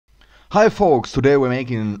Hi folks, today we're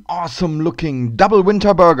making an awesome looking double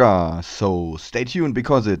winter burger. So stay tuned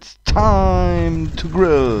because it's time to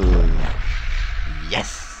grill.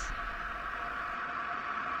 Yes!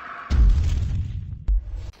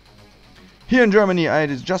 Here in Germany I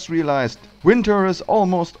just realized winter is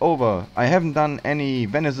almost over. I haven't done any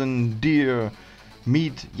venison, deer,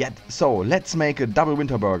 meat yet. So let's make a double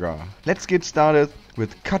winter burger. Let's get started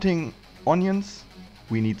with cutting onions.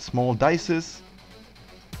 We need small dices.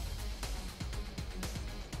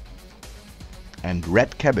 And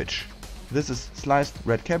red cabbage. This is sliced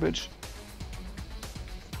red cabbage.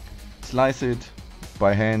 Slice it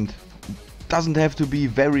by hand. Doesn't have to be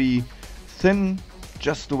very thin,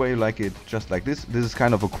 just the way you like it, just like this. This is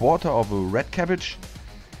kind of a quarter of a red cabbage.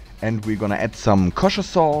 And we're gonna add some kosher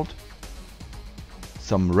salt,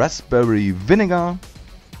 some raspberry vinegar,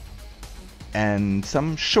 and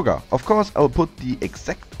some sugar. Of course, I'll put the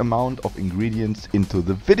exact amount of ingredients into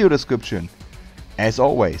the video description, as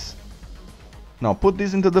always. Now put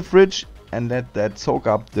this into the fridge and let that soak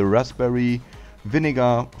up the raspberry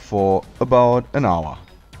vinegar for about an hour.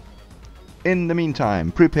 In the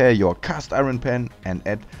meantime, prepare your cast iron pan and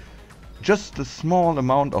add just a small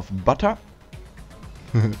amount of butter.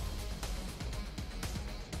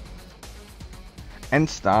 And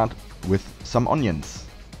start with some onions.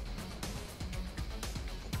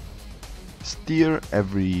 Stir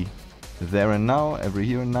every here and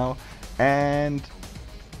now, and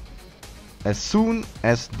as soon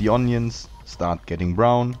as the onions start getting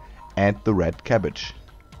brown, add the red cabbage.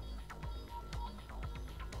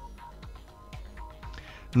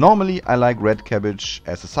 Normally I like red cabbage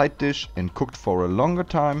as a side dish and cooked for a longer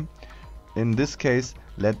time. In this case,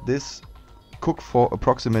 let this cook for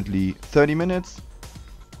approximately 30 minutes.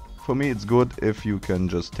 For me it's good if you can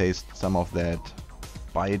just taste some of that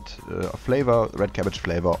bite flavor, red cabbage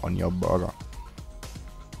flavor on your burger.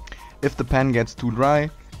 If the pan gets too dry,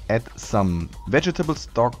 add some vegetable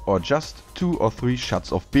stock or just 2 or 3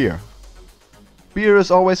 shots of beer. Beer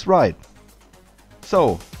is always right.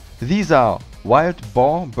 So, these are wild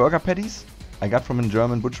boar burger patties I got from a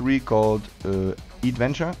German butchery called Eat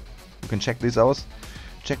Venture. You can check this out.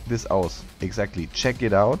 Exactly, check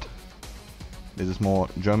it out. This is more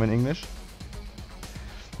German English.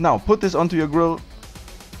 Now put this onto your grill,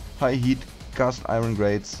 high heat cast iron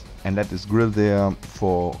grates, and let this grill there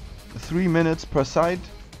for 3 minutes per side.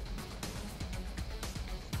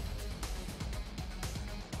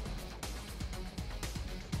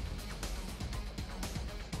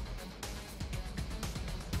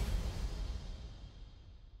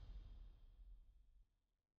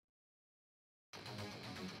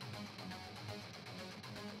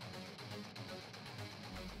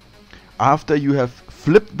 After you have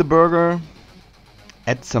flipped the burger,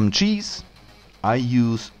 add some cheese. I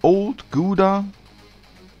use old Gouda.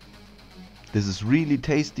 This is really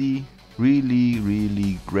tasty,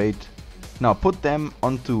 really great. Now put them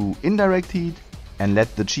onto indirect heat and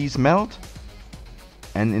let the cheese melt.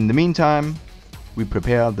 And in the meantime, we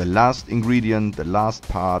prepare the last ingredient, the last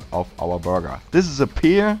part of our burger. This is a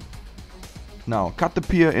pear. Now cut the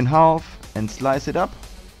pear in half and slice it up.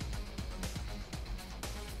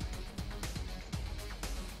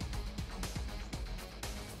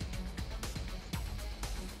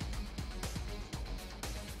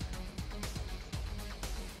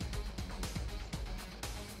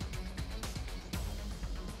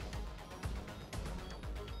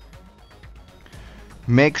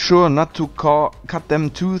 Make sure not to cut them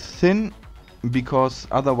too thin, because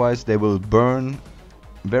otherwise they will burn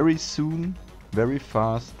very soon, very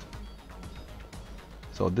fast.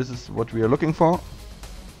 So this is what we are looking for.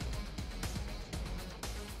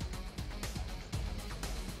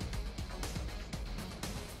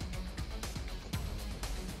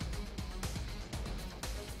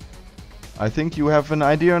 I think you have an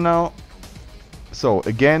idea now. So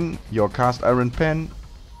again, your cast iron pan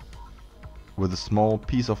with a small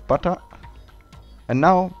piece of butter, and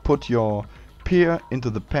now put your pear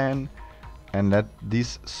into the pan and let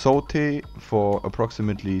this saute for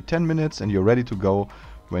approximately 10 minutes, and you're ready to go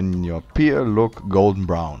when your pear look golden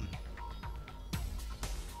brown.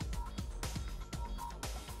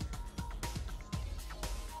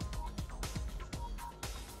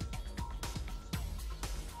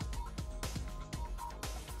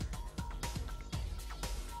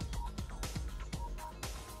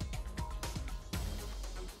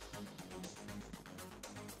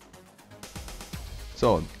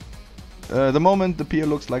 So, the moment the pear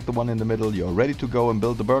looks like the one in the middle, you're ready to go and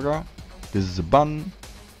build the burger. This is a bun.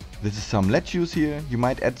 This is some lettuce here. You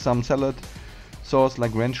might add some salad sauce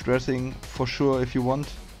like ranch dressing for sure if you want.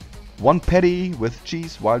 One patty with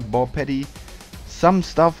cheese, wild boar patty. some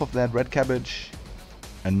stuff of that red cabbage,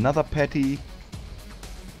 another patty,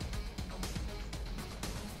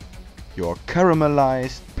 your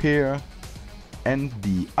caramelized pear, and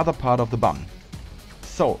the other part of the bun.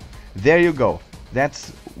 So there you go.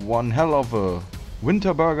 That's one hell of a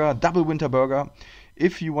winter burger, double winter burger.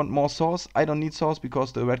 If you want more sauce, I don't need sauce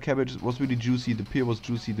because the red cabbage was really juicy, the pear was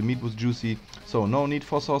juicy, the meat was juicy, so no need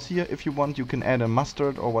for sauce here. If you want, you can add a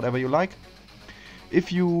mustard or whatever you like. If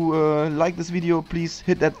you like this video, please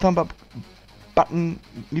hit that thumb up button,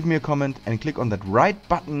 leave me a comment, and click on that right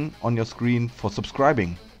button on your screen for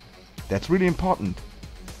subscribing. That's really important.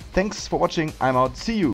 Thanks for watching, I'm out, see you!